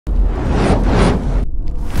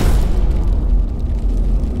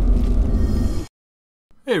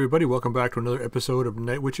Hey everybody, welcome back to another episode of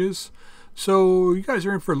Night Witches. So you guys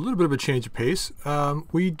are in for a little bit of a change of pace.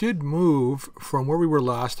 We did move from where we were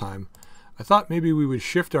last time. I thought maybe we would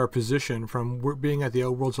shift our position from being at the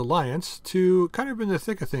Outworlds Alliance to kind of in the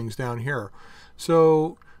thick of things down here.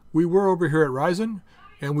 So we were over here at Ryzen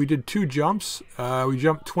and we did two jumps. We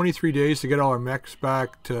jumped 23 days to get all our mechs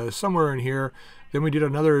back to somewhere in here. Then we did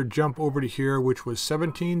another jump over to here, which was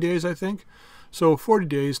 17 days, I think. So 40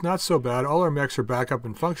 days, not so bad. All our mechs are back up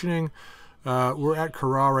and functioning. We're at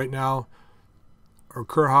Kara right now, or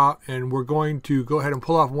Kurha, and we're going to go ahead and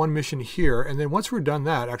pull off one mission here. And then once we're done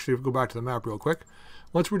that, actually, we'll go back to the map real quick.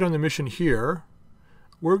 Once we're done the mission here,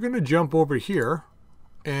 we're going to jump over here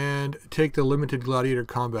and take the limited gladiator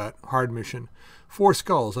combat hard mission. 4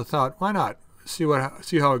 skulls. I thought, why not? See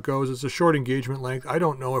how it goes. It's a short engagement length. I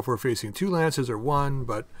don't know if we're facing 2 lances or 1,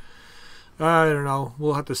 but I don't know.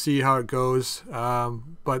 We'll have to see how it goes.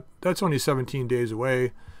 But that's only 17 days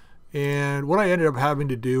away. And what I ended up having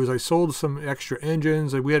to do is I sold some extra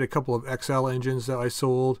engines. We had a couple of XL engines that I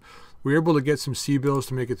sold. We were able to get some C bills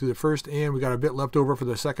to make it through the first, and we got a bit left over for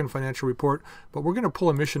the second financial report. But we're going to pull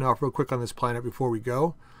a mission off real quick on this planet before we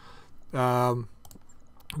go. We're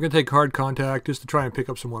going to take hard contact just to try and pick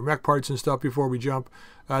up some more mech parts and stuff before we jump.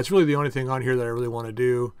 It's really the only thing on here that I really want to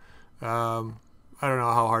do. I don't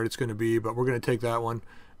know how hard it's going to be, but we're going to take that one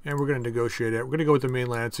and we're going to negotiate it. We're going to go with the main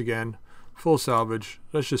lance again, full salvage.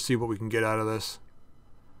 Let's just see what we can get out of this.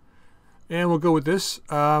 And we'll go with this.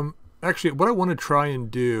 Actually, what I want to try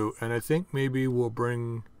and do, and I think maybe we'll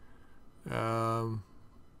bring, yeah,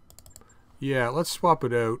 let's swap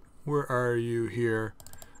it out. Where are you here?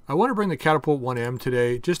 I want to bring the Catapult 1M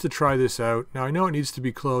today just to try this out. Now, I know it needs to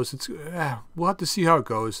be close. We'll have to see how it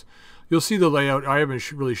goes. You'll see the layout. I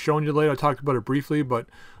haven't really shown you the layout. I talked about it briefly, but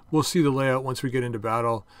we'll see the layout once we get into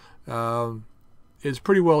battle. It's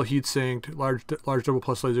pretty well heat sinked. Large double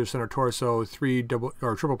plus laser center torso, 3 double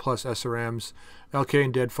or triple plus SRMs, LK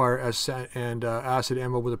and Deadfire and acid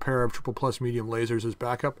ammo with a pair of triple plus medium lasers as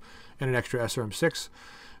backup, and an extra SRM6.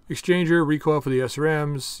 Exchanger, recoil for the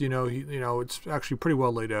SRMs. You know, it's actually pretty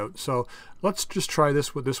well laid out. So let's just try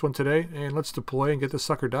this with this one today, and let's deploy and get this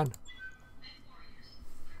sucker done.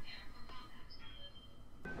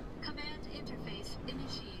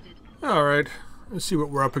 Alright, let's see what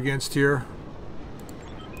we're up against here.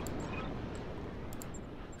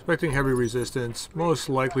 Expecting heavy resistance. Most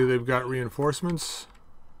likely they've got reinforcements.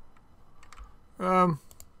 Don't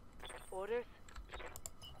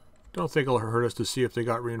think it'll hurt us to see if they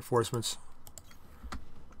got reinforcements.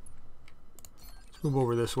 Let's move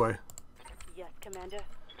over this way. Yes, Commander.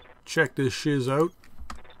 Check this shiz out.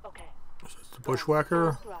 Okay. So it's the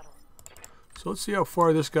bushwhacker. So let's see how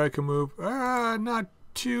far this guy can move. Not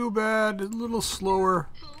too bad. A little slower.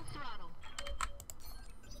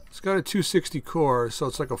 It's got a 260 core, so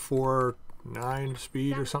it's like a 4.9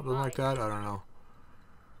 speed or something like that. I don't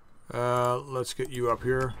know. Let's get you up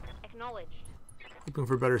here. Acknowledged. Looking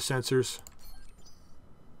for better sensors.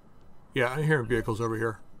 Yeah, I'm hearing vehicles over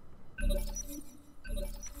here.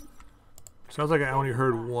 Sounds like I only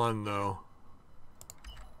heard one though.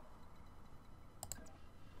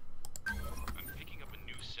 I'm picking up a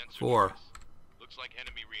new sensor. 4. Looks like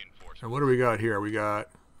enemy reinforcements. And what do we got here? We got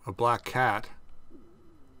a black cat,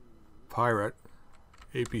 pirate,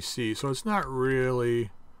 APC. So it's not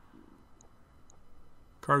really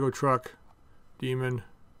cargo truck, demon,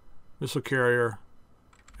 missile carrier,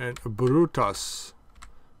 and a Brutus.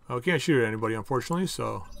 Oh, we can't shoot at anybody, unfortunately,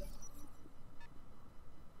 so.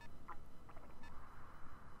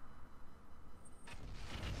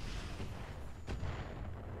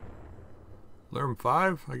 Lerm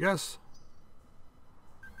 5, I guess.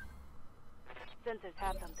 Sensors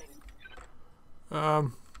have something.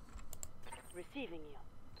 Receiving you.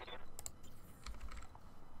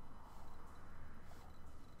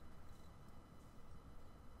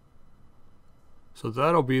 So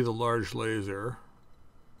that'll be the large laser.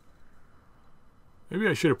 Maybe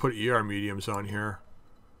I should have put ER mediums on here.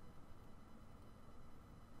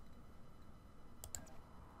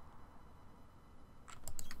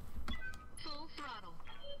 Full throttle.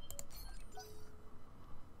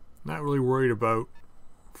 Not really worried about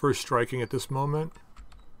first striking at this moment.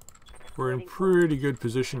 We're in pretty good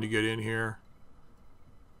position to get in here.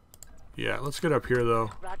 Yeah, let's get up here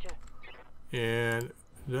though. Roger. And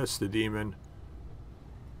that's the demon.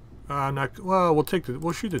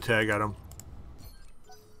 We'll shoot the tag at him.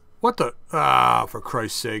 What the? For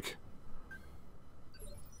Christ's sake.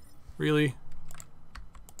 Really?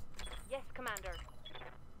 Yes, Commander.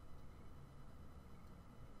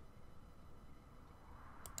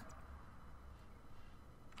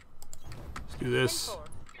 do this.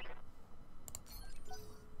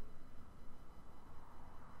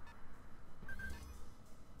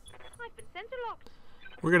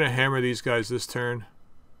 We're gonna hammer these guys this turn.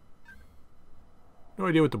 No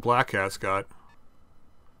idea what the black cat's got.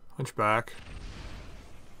 Hunchback.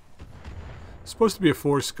 It's supposed to be a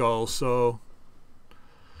 4 skull, so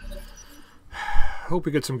hope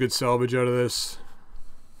we get some good salvage out of this.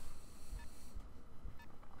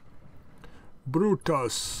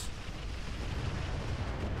 Brutus.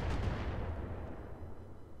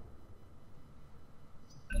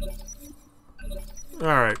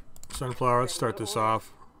 Alright, Sunflower, let's start this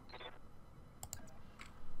off.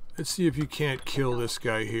 Let's see if you can't kill this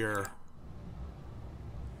guy here.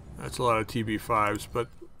 That's a lot of TB5s, but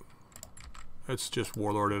let's just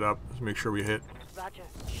warlord it up. Let's make sure we hit. Roger.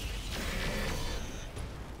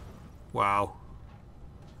 Wow.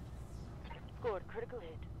 Scored critical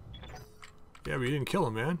hit. Yeah, but you didn't kill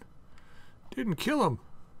him, man. Didn't kill him.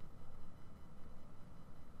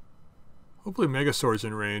 Hopefully Megasaur's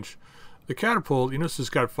in range. The catapult, you notice it's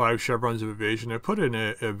got 5 chevrons of evasion. I put an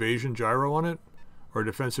evasion gyro on it, or a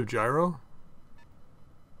defensive gyro.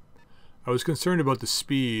 I was concerned about the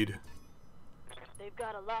speed, They've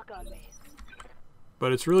got a lock on me.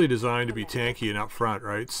 but it's really designed to be tanky and up front,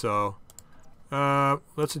 right? So,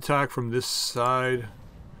 let's attack from this side,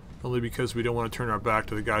 only because we don't want to turn our back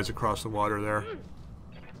to the guys across the water there.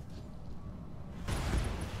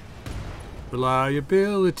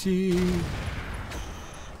 Reliability.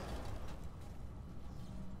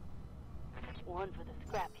 One for the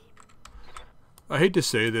scrap heap. I hate to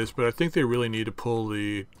say this, but I think they really need to pull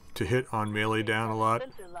to hit on melee down a lot.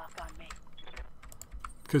 Sensor lock on me.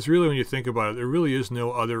 Because really, when you think about it, there really is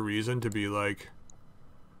no other reason to be, like,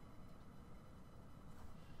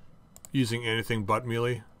 using anything but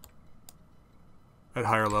melee at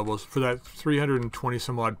higher levels. For that 320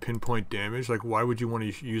 some odd pinpoint damage, like, why would you want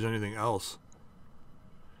to use anything else?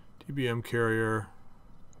 TBM carrier.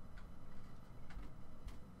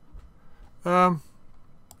 Yeah,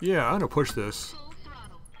 I'm gonna push this.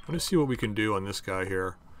 I'm gonna see what we can do on this guy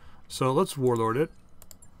here. So let's warlord it,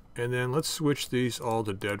 and then let's switch these all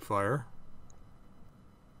to dead fire.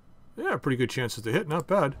 Yeah, pretty good chances to hit, not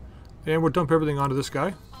bad. And we'll dump everything onto this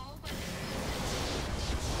guy.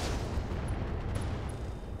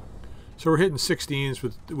 So we're hitting 16s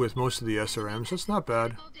with most of the SRMs. That's not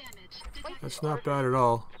bad. That's not bad at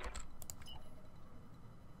all.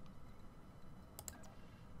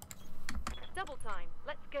 Double time.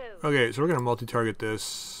 Let's go. Okay, so we're gonna multi-target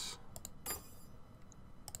this.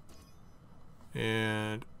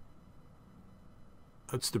 And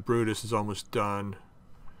that's the Brutus is almost done.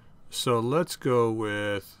 So let's go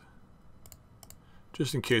with,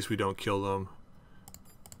 just in case we don't kill them.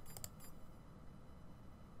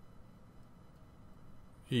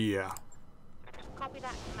 Yeah. Copy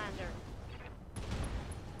that, Commander.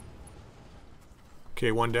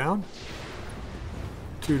 Okay, 1 down.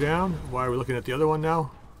 2 down. Why are we looking at the other one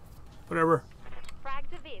now? Whatever. Frag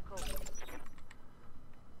the vehicle.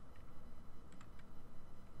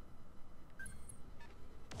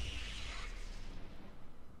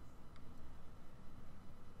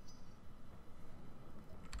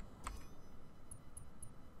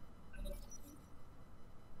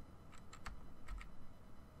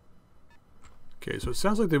 Okay, so it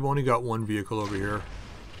sounds like they've only got 1 vehicle over here.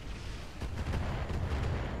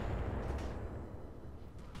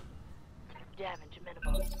 Damage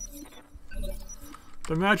minimal.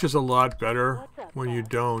 The match is a lot better What's up, when you boss?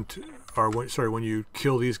 don't, or when, sorry, when you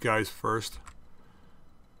kill these guys first.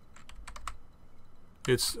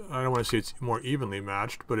 It's, I don't want to say it's more evenly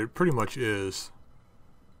matched, but it pretty much is.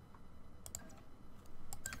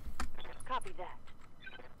 Copy that.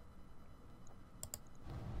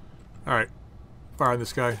 Alright, fire on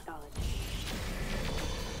this guy. Knowledge.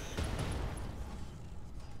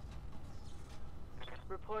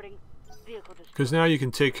 Reporting vehicle destroyed. Because now you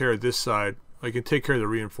can take care of this side. I can take care of the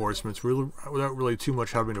reinforcements without really too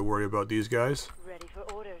much having to worry about these guys. Ready for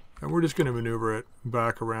orders. And we're just going to maneuver it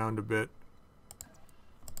back around a bit.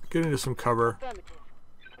 Get into some cover. Affirmative.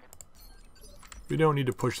 We don't need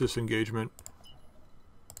to push this engagement.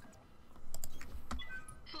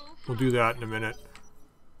 We'll do that in a minute.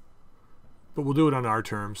 But we'll do it on our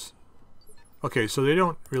terms. Okay, so they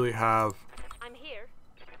don't really have... I'm here.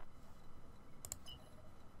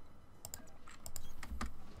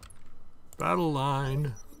 Battle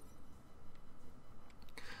line.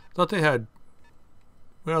 Thought they had...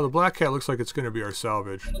 Well, the Black Cat looks like it's going to be our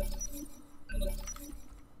salvage.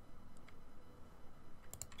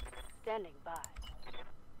 Standing by.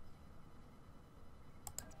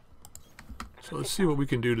 So let's see what we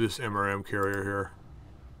can do to this MRM carrier here.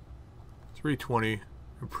 320.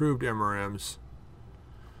 Improved MRMs.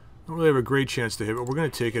 Don't really have a great chance to hit, but we're going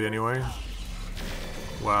to take it anyway.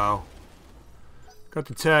 Wow. Got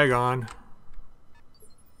the tag on.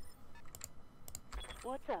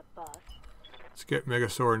 What's up, boss? Let's get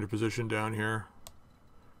Megasaur into position down here.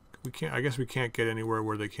 We can't. I guess we can't get anywhere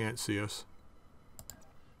where they can't see us.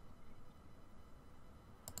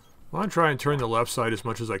 I want to try and turn the left side as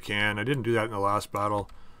much as I can. I didn't do that in the last battle,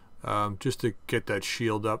 just to get that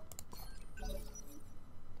shield up.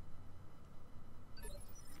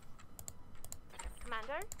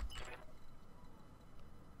 Commander?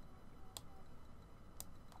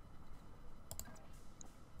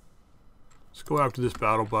 Let's go after this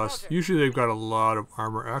battle bus. Usually they've got a lot of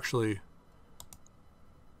armor. Actually,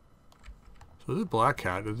 so this Black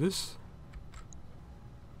Cat, is this?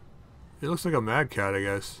 It looks like a Mad Cat, I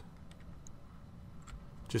guess.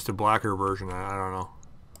 Just a blacker version. I don't know.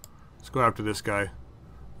 Let's go after this guy.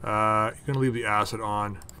 You're gonna leave the acid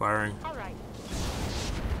on, firing. All right.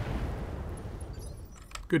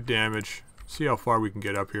 Good damage. See how far we can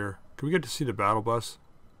get up here. Can we get to see the battle bus?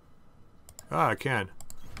 Ah, I can.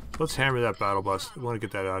 Let's hammer that battle bus. I want to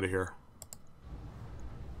get that out of here.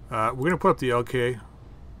 We're gonna put up the LK.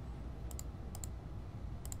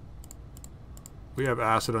 We have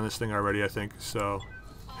acid on this thing already, I think. So,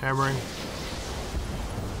 hammering.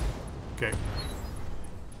 Okay.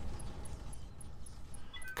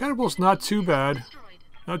 Catapult's not too bad.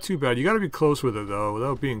 Not too bad. You gotta be close with it though.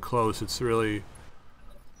 Without being close, it's really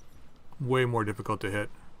way more difficult to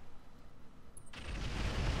hit.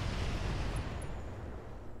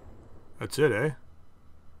 That's it, eh?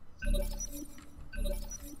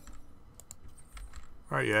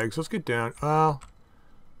 Alright, Yags, let's get down.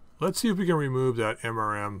 Let's see if we can remove that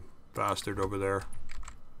MRM bastard over there.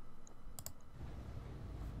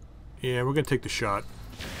 Yeah, we're gonna take the shot.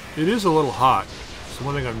 It is a little hot. That's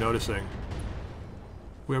one thing I'm noticing.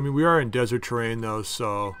 I mean, we are in desert terrain though,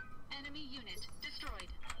 so. Enemy unit destroyed.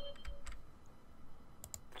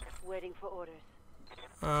 Waiting for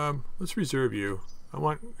orders. Let's reserve you. I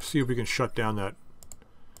want to see if we can shut down that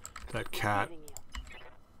cat. Receiving you.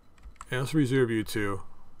 Yeah, let's reserve you too.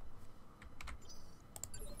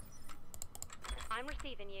 I'm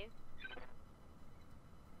receiving you.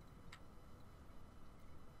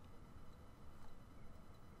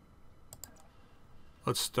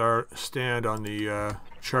 Let's stand on the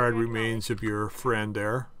charred remains of your friend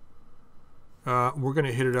there. We're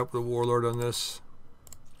gonna hit it up with the Warlord on this.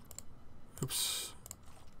 Oops.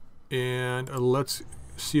 And let's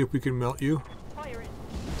see if we can melt you. Fire it.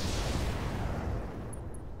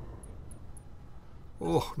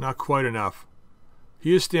 Oh, not quite enough.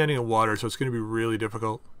 He is standing in water, so it's going to be really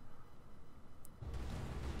difficult.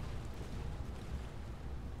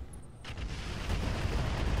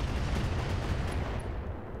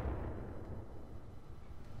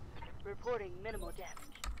 Reporting minimal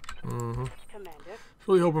damage. Mm-hmm. Commander.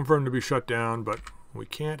 Really hoping for him to be shut down, but we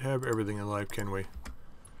can't have everything in life, can we?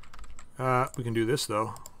 We can do this,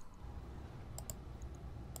 though.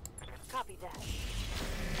 Copy that.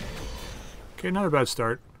 Okay, not a bad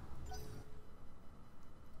start.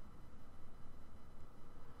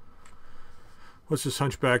 What's this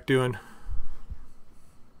hunchback doing?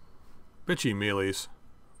 Bitchy melees.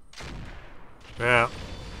 Yeah,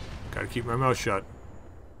 gotta keep my mouth shut.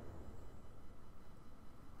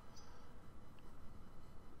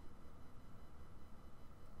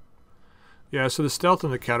 Yeah, so the stealth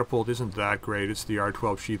on the catapult isn't that great. It's the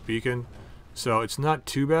R12 sheath beacon, so it's not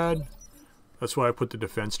too bad. That's why I put the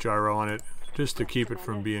defense gyro on it, just to keep it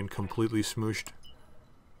from being completely smooshed.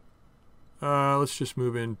 Let's just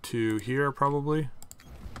move into here, probably.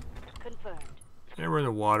 Confirmed. And we're in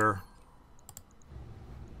the water.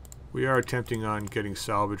 We are attempting on getting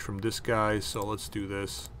salvage from this guy, so let's do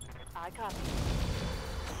this. I copy.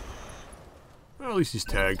 Well, at least he's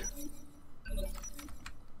tagged.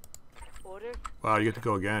 Orders. Wow, you get to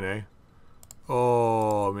go again, eh?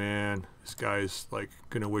 Oh, man. This guy's, like,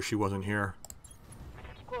 gonna wish he wasn't here.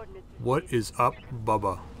 Coordinates. What is up,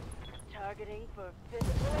 Bubba? Targeting for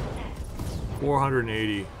physical attack.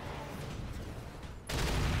 480.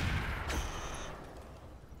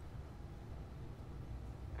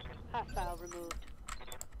 Hostile removed.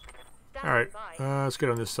 Alright, let's get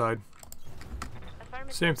on this side.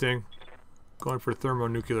 Same thing. Going for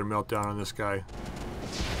thermonuclear meltdown on this guy.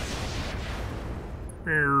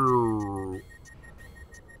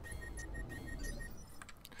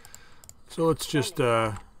 So let's just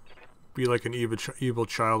be like an evil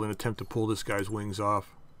child and attempt to pull this guy's wings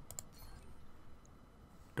off.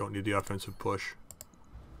 Don't need the offensive push.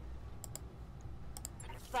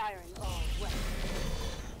 Firing all weapons.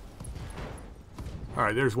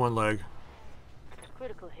 Alright, there's one leg.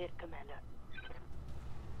 Critical hit, Commander.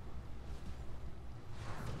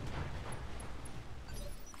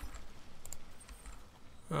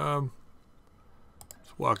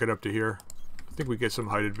 Let's walk it up to here. I think we get some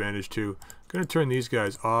height advantage too. Gonna turn these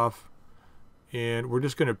guys off, and we're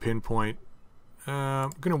just gonna pinpoint.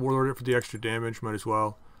 I'm gonna warlord it for the extra damage. Might as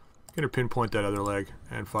well. Gonna pinpoint that other leg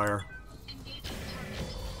and fire. Engaging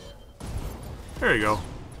target. There you go.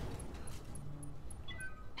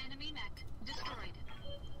 Enemy mech destroyed.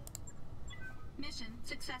 Mission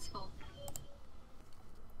successful.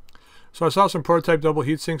 So I saw some prototype double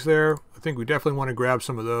heat sinks there. I think we definitely want to grab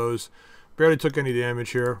some of those. Barely took any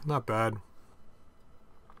damage here. Not bad.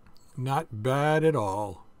 Not bad at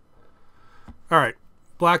all. Alright.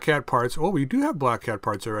 Black Cat parts. Oh, we do have Black Cat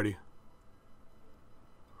parts already.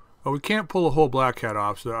 Oh, we can't pull a whole Black Cat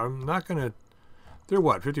off, so I'm not going to... They're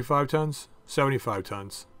what, 55 tons? 75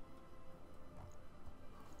 tons.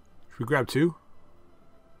 Should we grab two?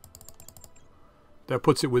 That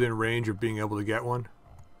puts it within range of being able to get one.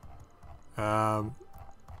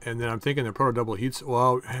 And then I'm thinking the proto double heats.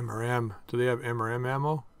 Well, MRM. Do they have MRM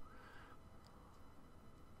ammo?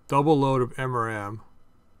 Double load of MRM.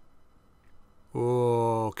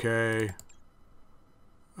 Oh, okay.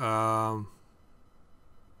 I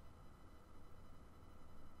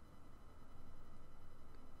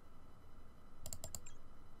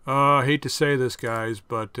hate to say this, guys,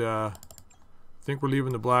 but I think we're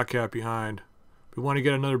leaving the Black Cat behind. If we want to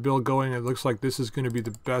get another build going, it looks like this is going to be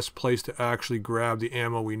the best place to actually grab the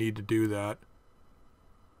ammo we need to do that.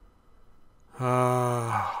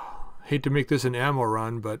 Hate to make this an ammo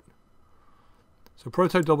run, but... So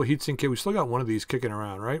prototype double heatsink kit, we still got one of these kicking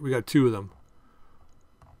around, right? We got two of them.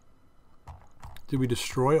 Did we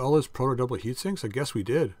destroy all those proto double heatsinks? I guess we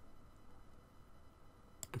did.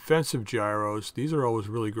 Defensive gyros, these are always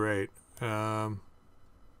really great.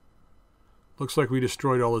 Looks like we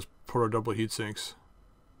destroyed all those proto double heatsinks.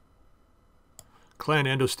 Clan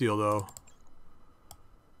Endosteel, though.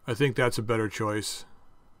 I think that's a better choice.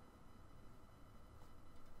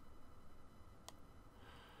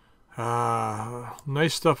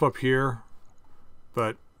 Nice stuff up here,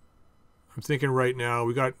 but I'm thinking right now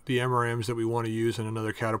we got the MRMs that we want to use in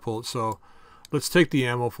another catapult, so let's take the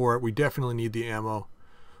ammo for it. We definitely need the ammo.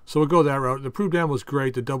 So we'll go that route. The approved ammo is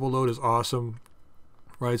great. The double load is awesome.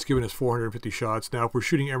 Right, it's giving us 450 shots. Now, if we're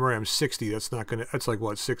shooting MRM 60, that's not gonna. That's like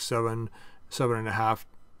what, 6, 7, 7.5,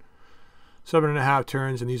 7.5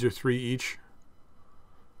 turns, and these are 3 each.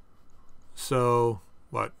 So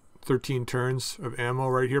what, 13 turns of ammo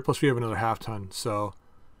right here. Plus, we have another half ton, so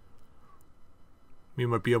we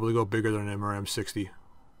might be able to go bigger than an MRM 60.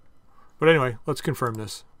 But anyway, let's confirm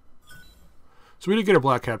this. So we did get a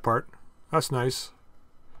Black Cat part. That's nice.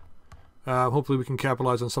 Hopefully we can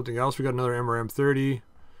capitalize on something else. We got another MRM 30.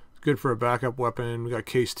 Good for a backup weapon. We got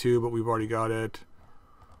case 2, but we've already got it.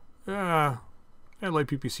 And light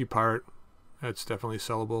PPC pirate. That's definitely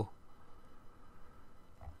sellable.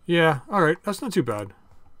 Yeah, alright. That's not too bad.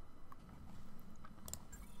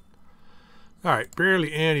 Alright,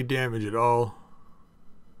 barely any damage at all.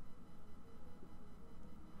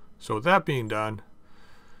 So with that being done,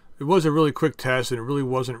 it was a really quick test, and it really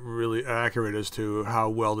wasn't really accurate as to how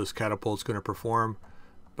well this catapult's going to perform.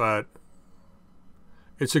 But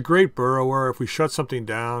it's a great burrower. If we shut something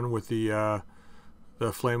down with the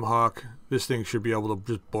Flamehawk, this thing should be able to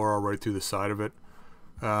just burrow right through the side of it.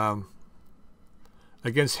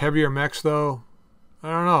 Against heavier mechs, though,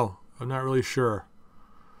 I don't know. I'm not really sure.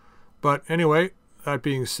 But anyway, that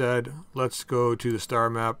being said, let's go to the star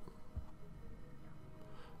map.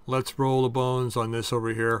 Let's roll the bones on this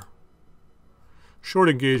over here. Short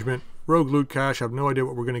engagement. Rogue loot cache. I have no idea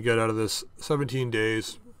what we're going to get out of this. 17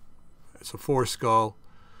 days. It's a 4 skull.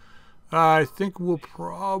 I think we'll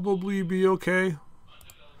probably be okay.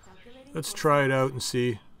 Let's try it out and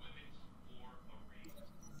see.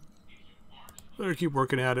 Better keep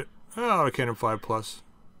working at it. Oh, a Cannon 5+.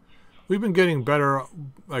 We've been getting better,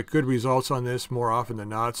 like good results on this more often than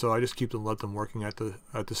not, so I just keep them, let them working at the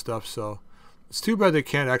stuff. So it's too bad they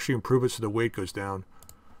can't actually improve it so the weight goes down.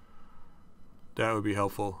 That would be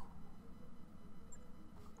helpful.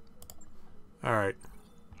 All right.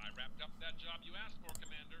 I wrapped up that job you asked for,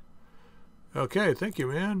 Commander. Okay, thank you,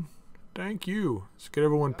 man. Thank you. Let's get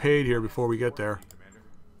everyone paid here before we get there.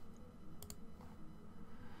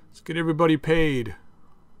 Let's get everybody paid.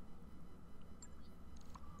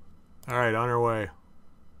 Alright, on our way.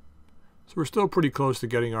 So we're still pretty close to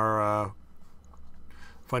getting our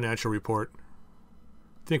financial report.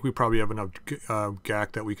 I think we probably have enough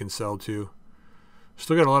GAC that we can sell too.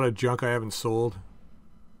 Still got a lot of junk I haven't sold.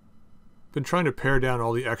 Been trying to pare down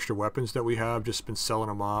all the extra weapons that we have, just been selling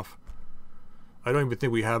them off. I don't even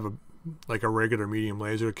think we have like a regular medium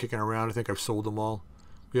laser kicking around. I think I've sold them all.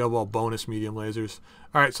 We have all bonus medium lasers.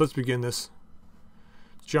 Alright, so let's begin this.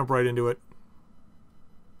 Let's jump right into it.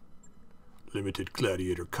 Limited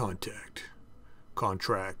gladiator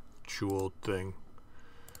contractual thing.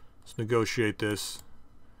 Let's negotiate this.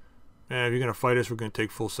 Man, if you're gonna fight us, we're gonna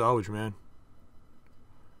take full salvage, man.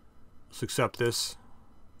 Let's accept this.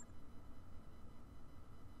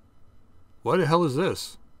 What the hell is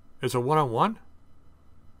this? It's a one-on-one?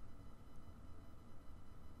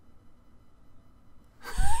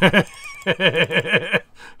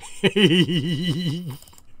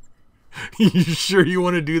 You sure you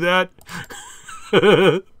want to do that?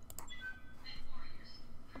 Command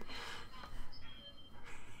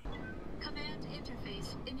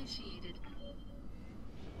interface initiated.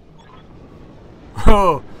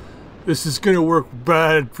 Oh, this is gonna work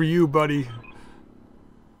bad for you, buddy.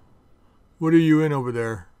 What are you in over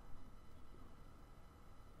there?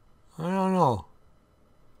 I don't know.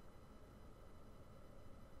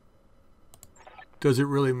 Does it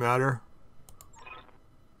really matter?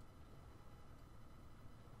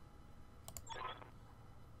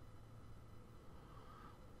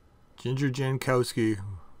 Ginger Jankowski.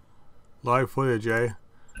 Live footage, eh?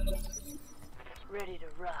 Ready to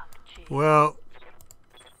rock, Chief. Well,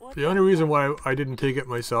 What the only reason why I didn't take it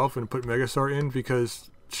myself and put Megastar in,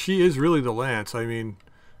 because she is really the Lance. I mean,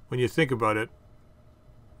 when you think about it,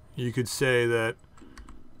 you could say that,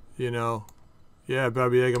 you know, yeah,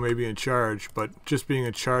 Baba Yaga may be in charge, but just being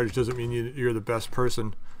in charge doesn't mean you're the best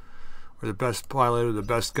person, or the best pilot, or the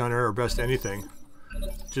best gunner, or best anything.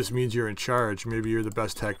 It just means you're in charge. Maybe you're the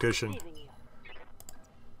best tactician. receiving you.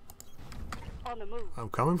 On the move. I'm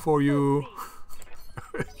coming for you.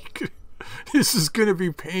 This is gonna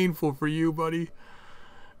be painful for you, buddy.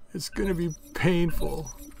 It's gonna be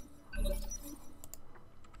painful.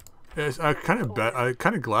 Yes, I'm kind of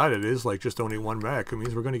glad it is like just only one mech. It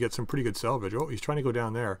means we're gonna get some pretty good salvage. Oh, he's trying to go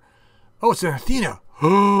down there. Oh, it's an Athena.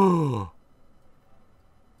 Oh,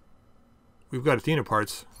 we've got Athena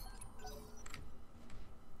parts.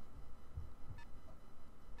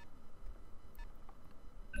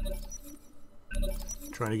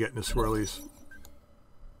 Trying to get into swirlies.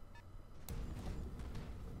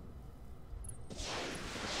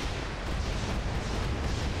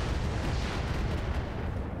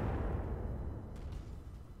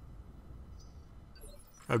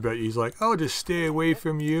 I bet he's like, "I'll just stay away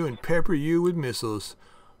from you and pepper you with missiles."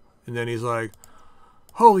 And then he's like,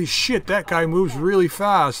 "Holy shit, that guy moves really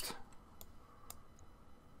fast."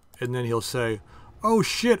 And then he'll say, "Oh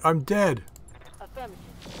shit, I'm dead." Affirmative.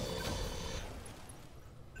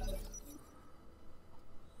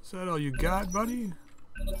 Is that all you got, buddy?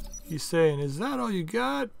 He's saying, "Is that all you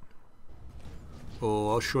got?"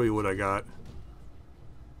 Oh, I'll show you what I got.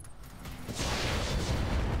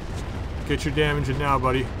 Get your damage in now,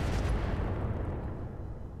 buddy.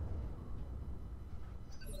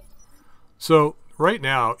 So, right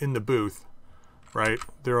now, in the booth, right,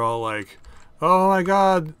 they're all like, "Oh my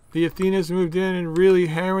god, the Athenas moved in and really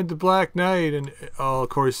hammered the Black Knight." And, oh, of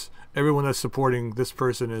course, everyone that's supporting this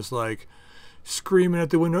person is like, screaming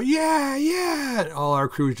at the window, "Yeah, yeah!" And all our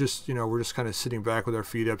crew just, you know, we're just kind of sitting back with our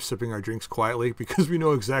feet up, sipping our drinks quietly because we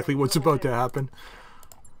know exactly what's about to happen.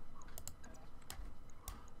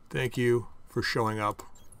 Thank you for showing up.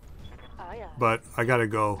 Aye, aye. But I gotta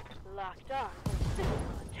go. Locked on for physical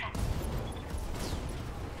attack.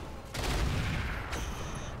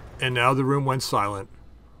 And now the room went silent.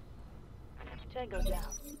 Tango down.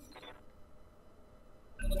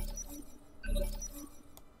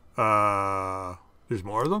 There's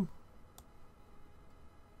more of them?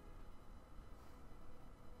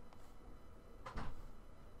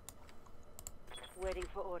 Waiting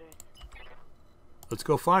for orders. Let's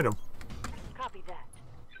go find him. Copy that.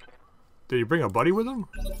 Did he bring a buddy with him?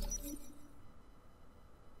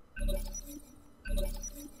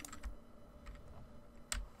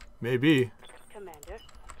 Maybe. Commander.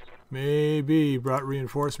 Maybe he brought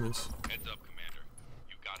reinforcements. Heads up, Commander.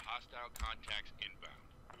 You've got hostile contacts inbound.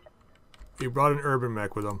 He brought an urban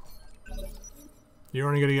mech with him. You're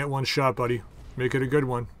only gonna get one shot, buddy. Make it a good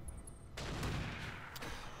one.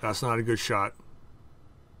 That's not a good shot.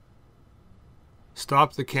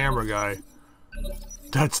 Stop the camera guy.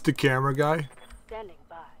 That's the camera guy? Standing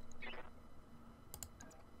by.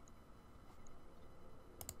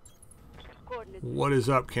 Coordinates. What is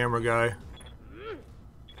up, camera guy?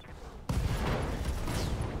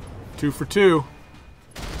 2 for 2.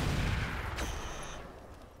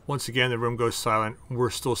 Once again, the room goes silent.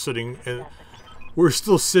 We're still sitting in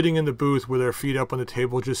the booth with our feet up on the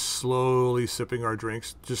table, just slowly sipping our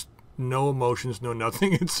drinks. Just no emotions, no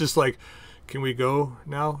nothing. It's just like, can we go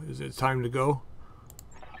now? Is it time to go?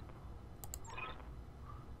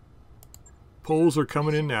 Polls are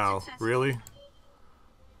coming in now. Really?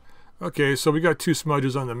 Okay, so we got 2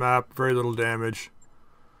 smudges on the map. Very little damage.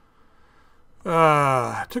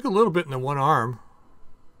 Took a little bit in the one arm.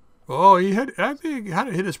 Oh, I think he had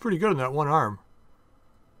it hit us pretty good in that one arm.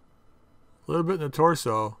 A little bit in the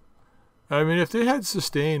torso. I mean, if they had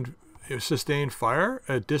sustained fire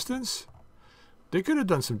at distance, they could have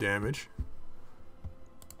done some damage.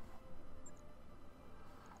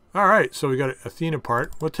 Alright, so we got an Athena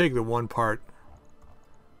part. We'll take the 1 part.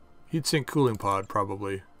 Heatsink cooling pod,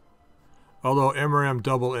 probably. Although MRM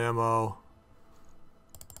double ammo.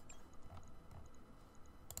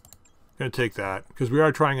 Gonna take that, because we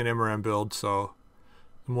are trying an MRM build, so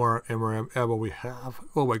the more MRM ammo we have...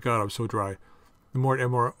 Oh my god, I'm so dry. The more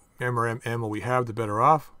MRM ammo we have, the better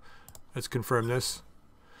off. Let's confirm this.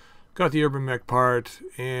 Got the Urban Mech part,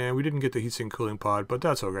 and we didn't get the heatsink cooling pod, but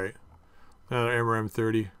that's okay. Another MRM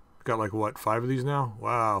 30. Got like, what, 5 of these now?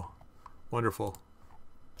 Wow. Wonderful.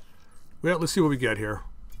 Well, let's see what we get here.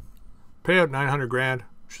 Payout 900 grand,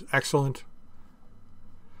 which is excellent.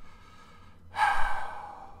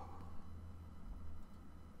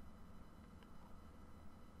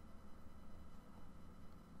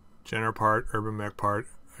 Jenner part, Urban Mech part.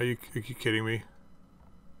 Are you kidding me?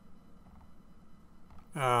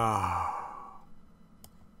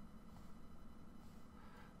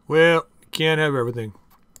 Well, can't have everything.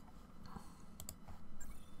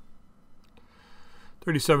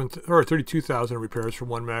 32,000 repairs for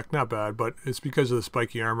 1 mech. Not bad, but it's because of the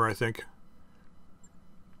spiky armor, I think.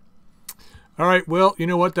 Alright, well, you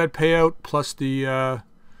know what? That payout plus the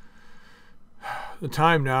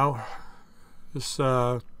time now. This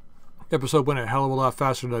episode went a hell of a lot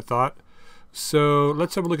faster than I thought. So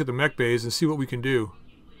let's have a look at the mech bays and see what we can do.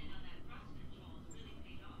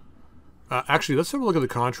 Actually, let's have a look at the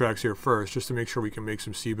contracts here first, just to make sure we can make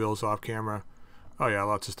some C-bills off camera. Oh yeah,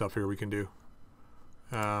 lots of stuff here we can do.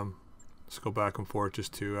 Let's go back and forth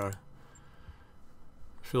just to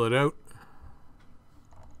fill it out.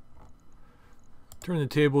 Turn the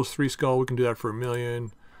tables, 3 skull, we can do that for $1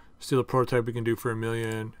 million. Steal a prototype, we can do for $1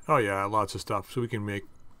 million. Oh yeah, lots of stuff. So we can make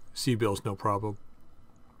C-bills, no problem.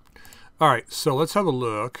 Alright, so let's have a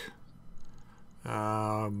look.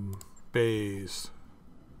 Bays.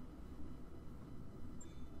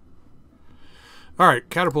 Alright,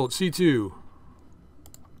 catapult C2.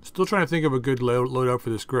 Still trying to think of a good loadout for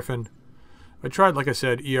this Griffin. I tried, like I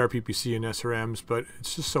said, ERPPC and SRMs, but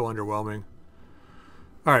it's just so underwhelming.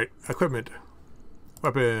 Alright, equipment.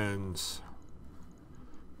 Weapons.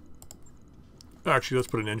 Actually, let's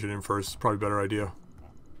put an engine in first. It's probably a better idea.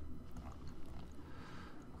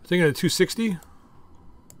 Thinking of 260.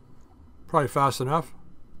 Probably fast enough.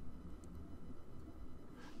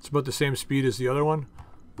 It's about the same speed as the other one.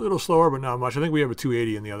 A little slower, but not much. I think we have a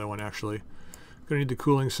 280 in the other one, actually. Gonna need the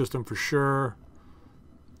cooling system for sure.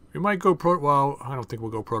 We might go pro. Well, I don't think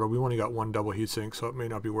we'll go proto. We only got 1 double heatsink, so it may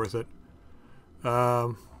not be worth it.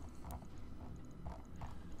 Yeah,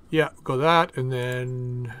 go that, and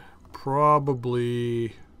then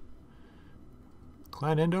probably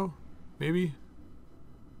clan endo, maybe.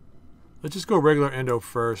 Let's just go regular endo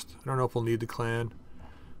first. I don't know if we'll need the clan,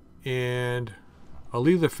 and I'll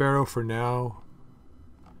leave the Pharaoh for now.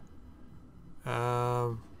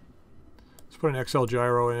 Let's put an XL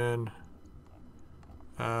gyro in.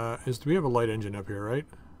 Do we have a light engine up here, right?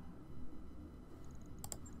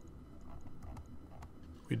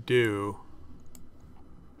 We do.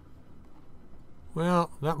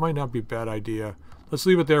 Well, that might not be a bad idea. Let's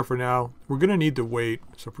leave it there for now. We're going to need the weight,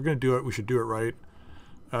 so if we're going to do it, we should do it right.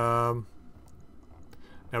 Now,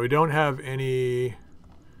 we don't have any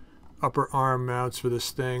upper arm mounts for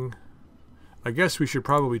this thing. I guess we should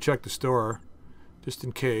probably check the store, just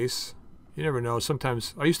in case. You never know.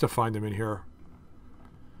 Sometimes, I used to find them in here,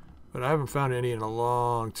 but I haven't found any in a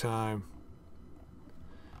long time.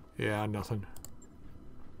 Yeah, nothing.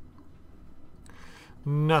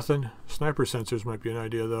 Nothing. Sniper sensors might be an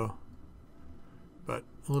idea, though, but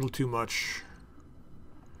a little too much.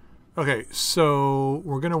 Okay, so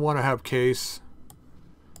we're going to want to have case.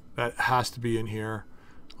 That has to be in here.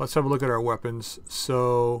 Let's have a look at our weapons.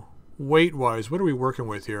 So, weight-wise, what are we working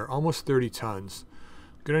with here? Almost 30 tons.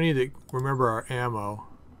 Gonna need to remember our ammo.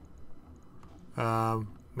 Now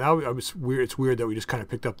it's weird that we just kind of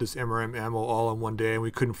picked up this MRM ammo all in one day, and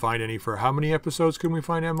we couldn't find any for how many episodes couldn't we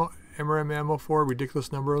find MRM ammo for? A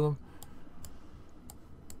ridiculous number of them.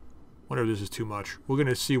 Wonder if this is too much. We're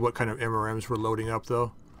gonna see what kind of MRMs we're loading up,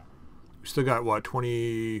 though. We still got what,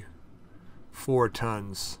 24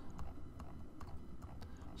 tons.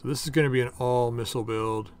 So this is gonna be an all missile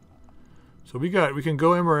build. So we can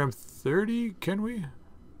go MRM 30, can we?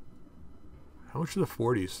 How much are the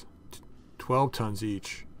 40s? 12 tons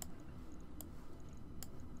each.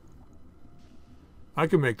 I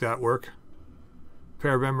can make that work.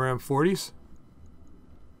 Pair of MRM 40s.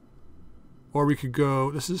 Or we could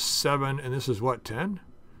go, this is 7 and this is what, 10?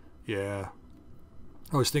 Yeah.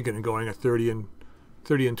 I was thinking of going a 30 and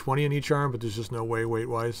 20 in each arm, but there's just no way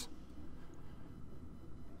weight-wise.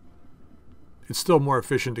 It's still more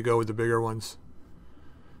efficient to go with the bigger ones.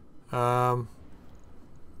 Alright,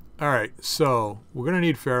 so we're going to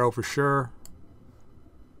need Pharaoh for sure.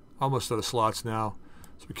 Almost out of slots now.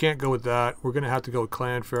 So we can't go with that. We're going to have to go with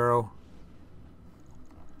Clan Pharaoh.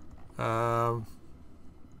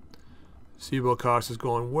 Seabull cost is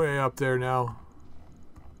going way up there now.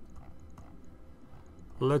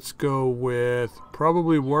 Let's go with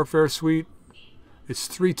probably Warfare Suite. It's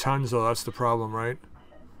 3 tons though, that's the problem, right?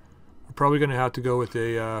 We're probably going to have to go with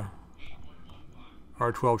a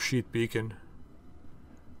R12 sheath beacon.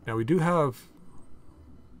 Now we do have...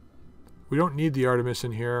 We don't need the Artemis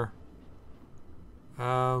in here.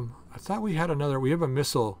 I thought we had another... We have a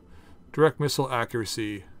missile. Direct missile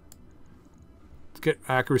accuracy. Let's get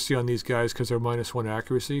accuracy on these guys because they're -1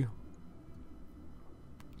 accuracy.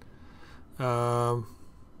 You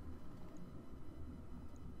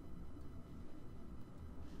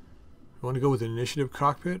want to go with initiative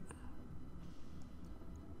cockpit?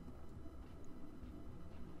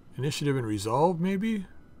 Initiative and resolve, maybe?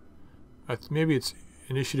 Maybe it's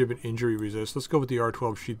initiative and injury resist. Let's go with the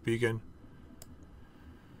R12 sheath beacon.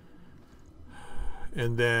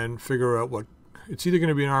 And then figure out what... It's either going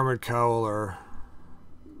to be an armored cowl or...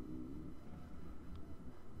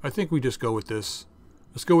 I think we just go with this.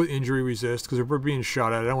 Let's go with injury resist, because if we're being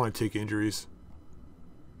shot at, I don't want to take injuries.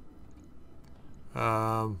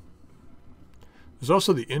 There's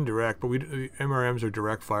also the indirect, but the MRMs are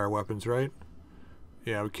direct fire weapons, right?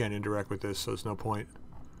 Yeah, we can't indirect with this, so there's no point.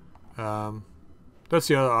 That's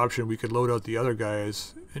the other option. We could load out the other guy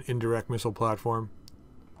as an indirect missile platform.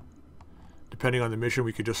 Depending on the mission,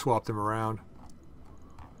 we could just swap them around.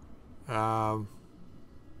 Still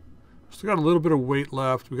got a little bit of weight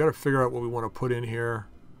left. We got to figure out what we want to put in here.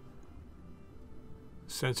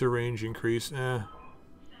 Sensor range increase.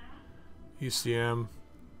 ECM.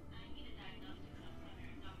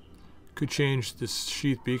 Could change this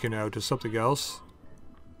sheath beacon out to something else.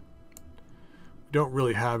 We don't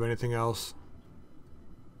really have anything else.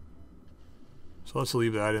 So let's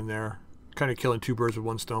leave that in there. Kind of killing 2 birds with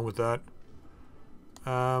 1 stone with that.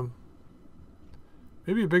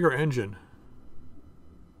 Maybe a bigger engine.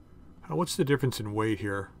 What's the difference in weight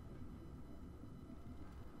here?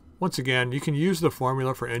 Once again, you can use the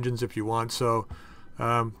formula for engines if you want. So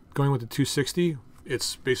going with the 260,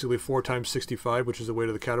 it's basically 4 times 65, which is the weight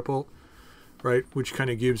of the catapult, right? Which kind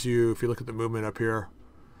of gives you, if you look at the movement up here,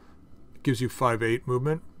 it gives you 5/8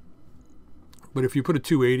 movement. But if you put a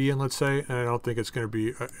 280 in, let's say, and I don't think it's going to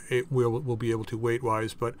be, we'll be able to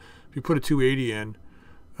weight-wise, but if you put a 280 in,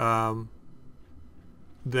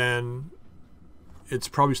 then it's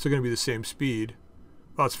probably still going to be the same speed.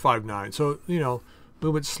 Well, it's 5.9. So, you know,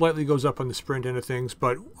 movement slightly goes up on the sprint end of things,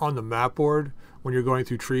 but on the map board, when you're going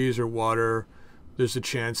through trees or water, there's a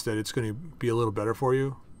chance that it's going to be a little better for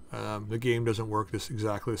you. The game doesn't work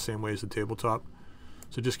exactly the same way as the tabletop.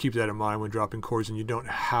 So just keep that in mind when dropping cores, and you don't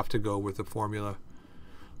have to go with the formula.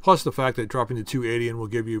 Plus the fact that dropping the 280 in will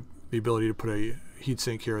give you the ability to put a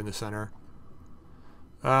heatsink here in the center.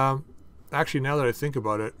 Actually, now that I think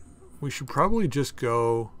about it, we should probably just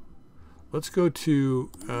go... Let's go to...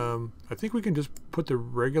 I think we can just put the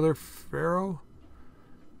regular Pharaoh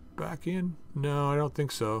back in. No, I don't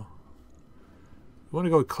think so. We want to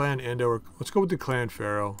go with Clan Endo. Or let's go with the Clan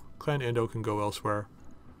Pharaoh. Clan Endo can go elsewhere.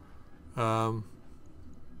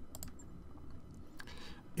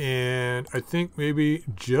 And I think maybe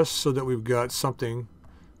just so that we've got something,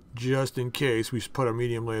 just in case, we should put a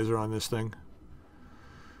medium laser on this thing.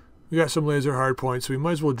 We got some laser hard points, so we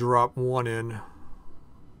might as well drop 1 in.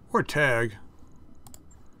 Or tag.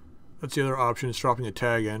 That's the other option, is dropping a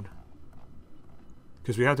tag in.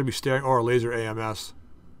 Because we have to be staring, or a laser AMS.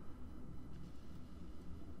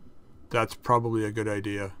 That's probably a good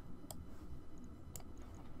idea.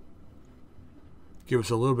 Give us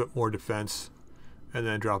a little bit more defense. And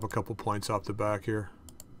then drop a couple points off the back here.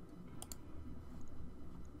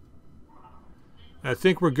 I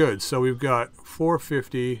think we're good. So we've got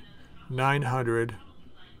 450, 900,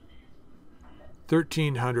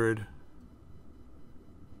 1300.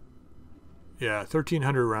 Yeah,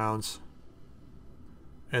 1300 rounds.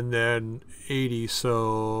 And then 80,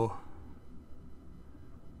 so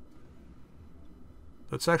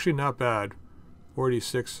that's actually not bad.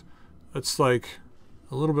 46. That's like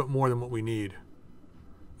a little bit more than what we need.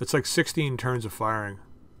 It's like 16 turns of firing.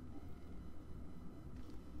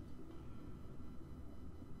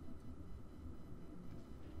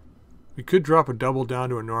 We could drop a double down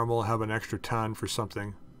to a normal, have an extra ton for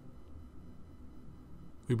something.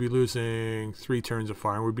 We'd be losing 3 turns of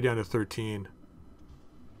fire. We'd be down to 13.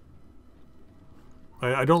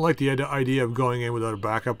 I don't like the idea of going in without a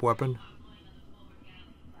backup weapon.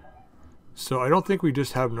 So I don't think we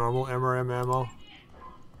just have normal MRM ammo.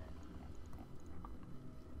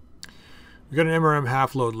 We got an MRM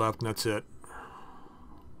half load left and that's it.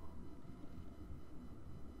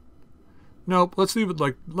 Nope, let's leave it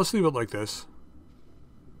like this.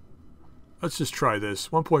 Let's just try this.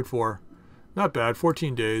 1.4. Not bad,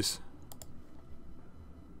 14 days.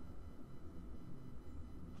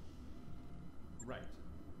 Right.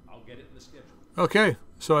 I'll get it in the schedule. Okay,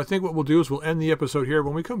 so I think what we'll do is we'll end the episode here.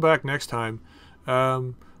 When we come back next time,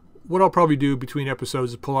 what I'll probably do between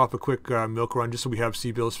episodes is pull off a quick milk run just so we have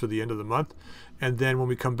C-bills for the end of the month. And then when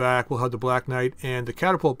we come back, we'll have the Black Knight and the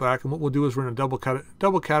Catapult back. And what we'll do is run a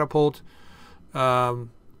double Catapult. I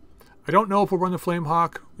don't know if we'll run the Flame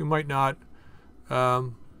Hawk. We might not.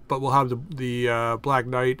 But we'll have the Black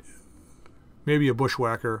Knight, maybe a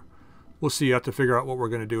Bushwhacker. We'll see. You have to figure out what we're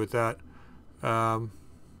going to do with that.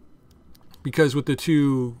 Because with the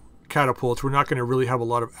 2 catapults, we're not going to really have a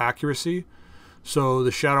lot of accuracy. So the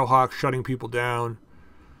Shadowhawk shutting people down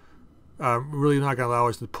really not going to allow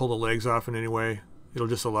us to pull the legs off in any way. It'll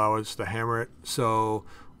just allow us to hammer it. So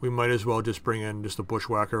we might as well just bring in just a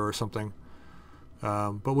Bushwhacker or something.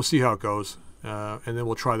 But we'll see how it goes. And then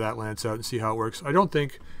we'll try that lance out and see how it works.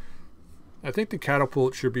 I think the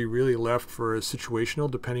catapult should be really left for a situational,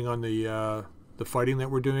 depending on the fighting that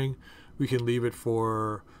we're doing. We can leave it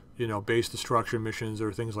for, you know, base destruction missions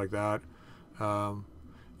or things like that.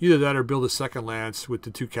 Either that or build a second lance with the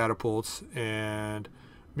 2 catapults and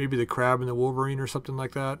maybe the Crab and the Wolverine or something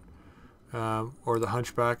like that. Or the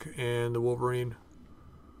Hunchback and the Wolverine.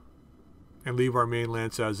 And leave our main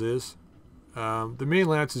lance as is. The main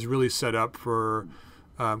lance is really set up for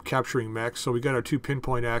capturing mechs. So we got our 2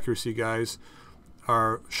 pinpoint accuracy guys,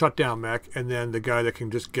 our shutdown mech, and then the guy that can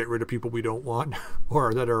just get rid of people we don't want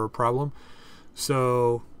or that are a problem.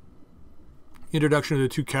 So introduction of the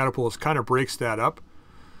 2 catapults kind of breaks that up.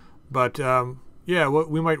 But yeah,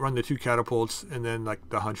 we might run the 2 catapults and then like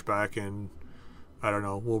the Hunchback and I don't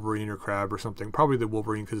know, Wolverine or Crab or something. Probably the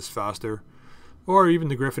Wolverine because it's faster, or even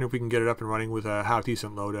the Griffin if we can get it up and running with a half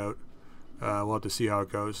decent loadout. We'll have to see how it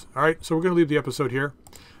goes. Alright, so we're going to leave the episode here.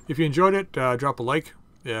 If you enjoyed it, drop a like.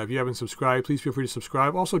 If you haven't subscribed, please feel free to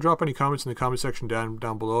subscribe. Also, drop any comments in the comment section down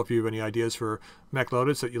below if you have any ideas for mech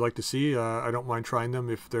loadouts that you'd like to see. I don't mind trying them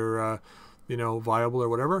if they're you know, viable or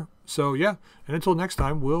whatever. So yeah, and until next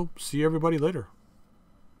time, we'll see everybody later.